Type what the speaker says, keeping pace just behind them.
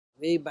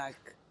way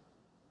back,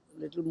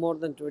 little more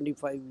than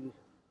 25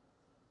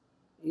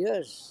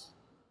 years.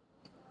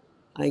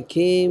 I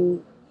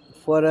came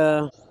for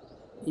a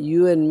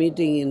UN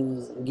meeting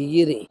in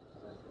Gigiri.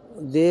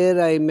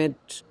 There I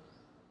met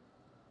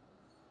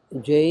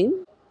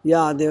Jain.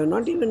 Yeah, they were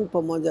not even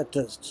Pamoja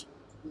Trust.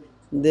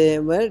 They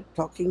were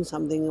talking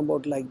something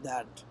about like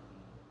that.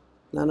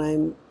 And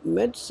I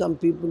met some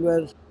people who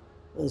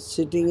were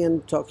sitting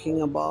and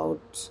talking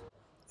about.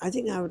 I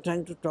think I was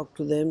trying to talk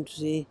to them to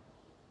see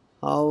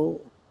how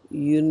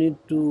you need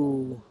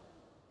to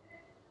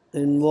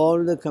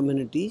involve the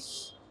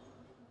communities.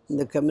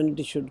 The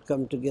community should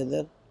come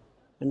together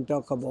and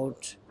talk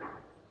about,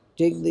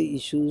 take the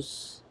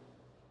issues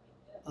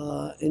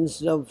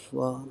instead of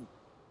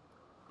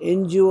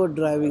NGO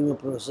driving a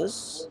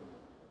process.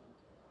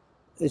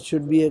 It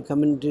should be a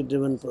community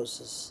driven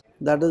process.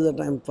 That is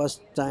the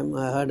first time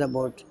I heard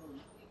about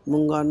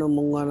Muungano.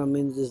 Muungano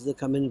means is the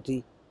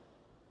community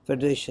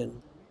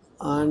federation,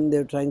 and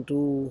they're trying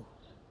to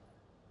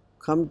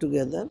come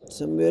together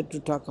somewhere to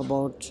talk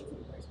about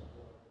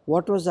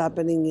what was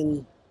happening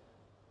in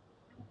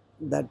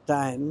that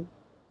time,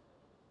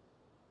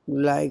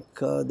 like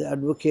the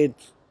advocate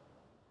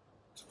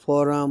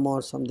forum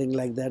or something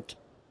like that.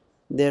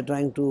 They're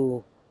trying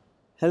to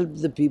help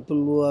the people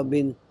who have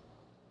been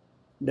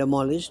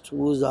demolished,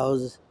 whose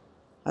house.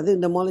 I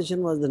think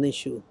demolition was an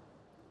issue.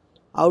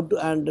 How to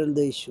handle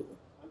the issue.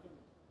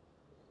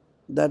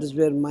 That is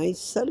where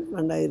myself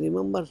and I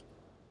remember,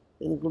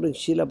 including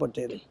Sheila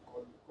Patel,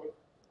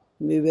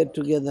 we were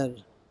together.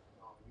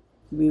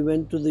 We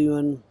went to the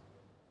UN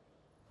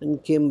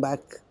and came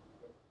back.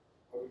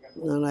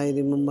 And I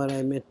remember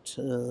I met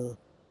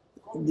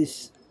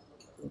these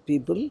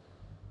people,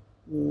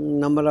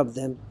 number of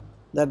them,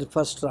 that is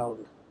first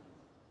round.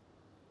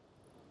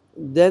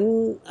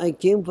 Then I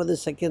came for the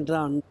second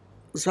round.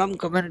 Some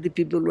community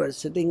people were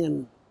sitting,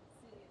 and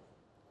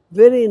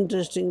very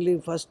interestingly,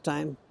 first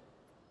time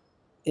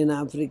in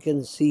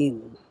African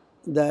scene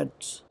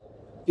that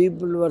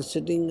people were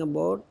sitting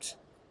about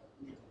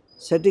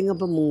setting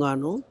up a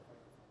Muungano,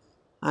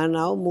 and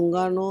how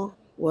Muungano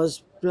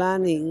was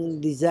planning,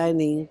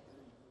 designing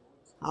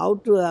how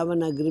to have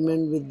an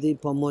agreement with the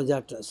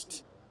Pamoja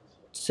Trust,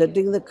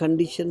 setting the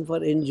condition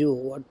for NGO,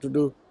 what to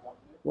do,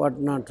 what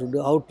not to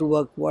do, how to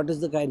work, what is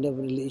the kind of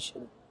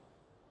relation,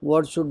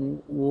 what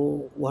should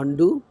one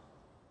do,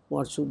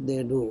 what should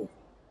they do.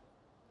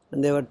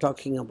 And they were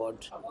talking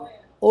about.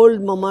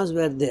 Old mamas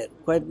were there,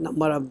 quite a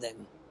number of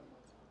them.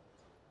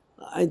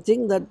 I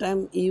think that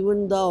time,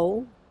 even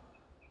though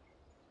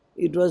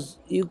it was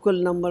equal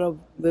number of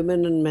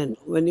women and men,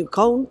 when you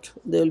count,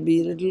 there will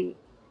be little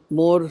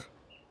more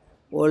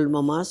old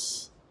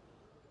mamas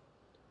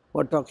who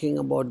are talking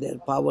about their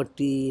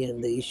poverty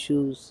and the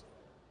issues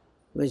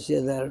which they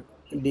are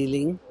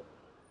dealing.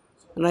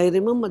 And I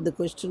remember the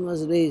question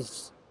was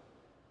raised.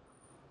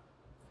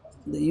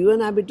 The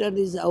UN Habitat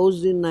is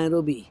housed in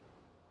Nairobi.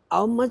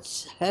 How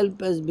much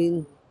help has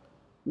been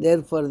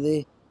there for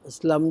the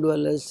slum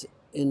dwellers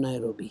in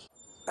Nairobi?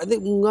 I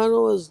think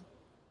Muungano was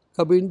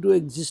come into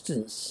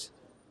existence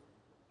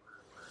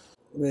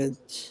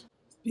with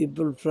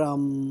people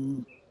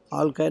from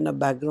all kind of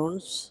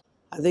backgrounds.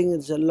 I think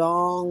it's a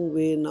long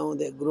way now.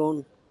 They've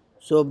grown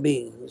so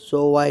big,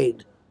 so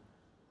wide,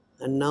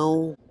 and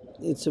now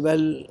it's a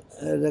well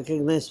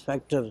recognized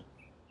factor.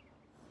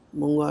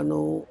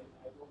 Muungano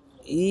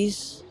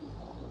is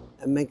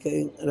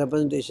making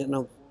representation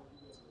of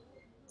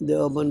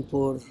the urban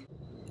poor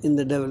in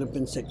the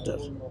development sector.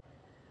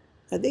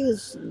 I think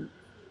it's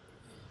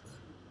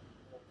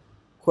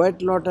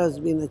quite a lot has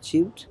been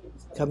achieved.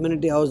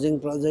 Community housing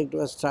project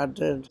was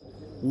started.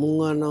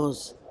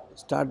 Muunganos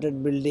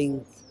started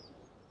building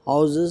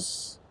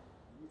houses.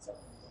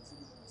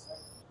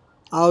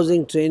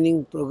 Housing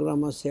training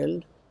program was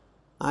held.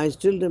 I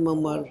still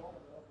remember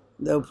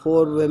the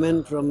 4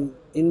 women from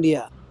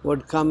India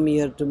would come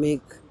here to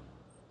make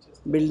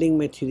building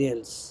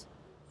materials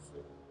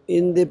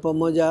in the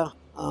Pamoja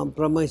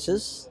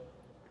premises.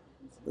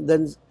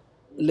 Then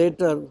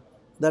later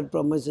that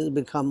premises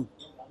become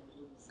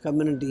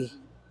community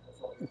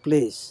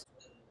place.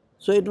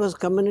 So it was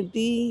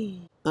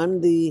community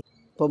and the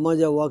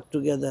Pamoja worked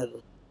together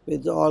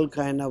with all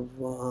kind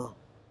of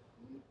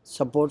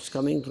supports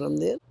coming from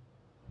there.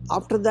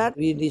 After that,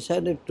 we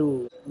decided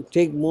to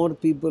take more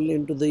people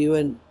into the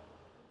UN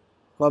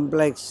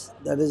complex,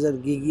 that is at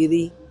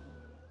Gigiri,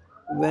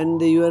 when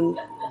the UN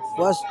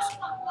first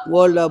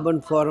World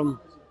Urban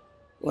Forum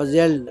was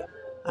held.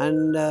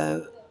 And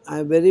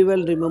I very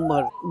well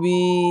remember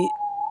we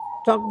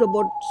talked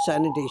about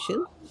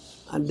sanitation.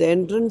 At the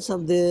entrance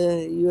of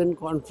the UN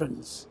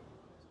conference,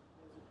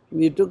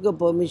 we took a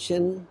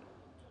permission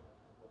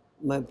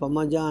by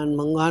Pamoja and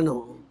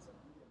Muungano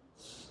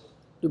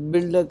to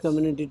build a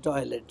community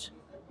toilet,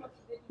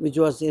 which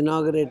was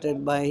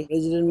inaugurated by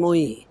President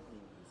Moi.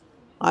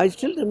 I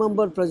still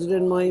remember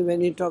President Moi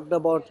when he talked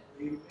about,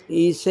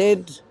 he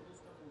said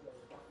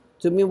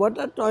to me, what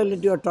a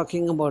toilet you are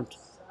talking about?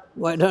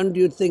 Why don't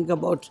you think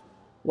about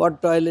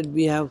what toilet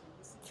we have?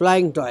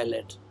 Flying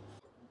toilet.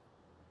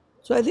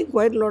 So I think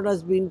quite a lot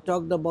has been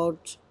talked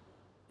about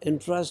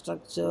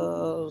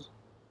infrastructure,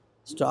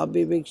 stop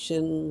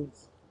eviction,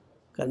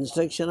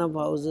 construction of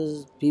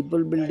houses,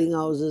 people building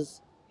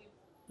houses,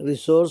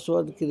 resource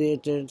was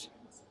created.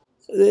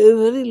 A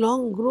very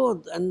long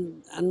growth,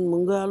 and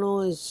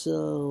Muungano is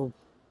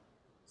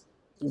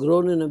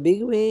grown in a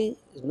big way.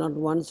 It's not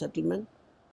one settlement.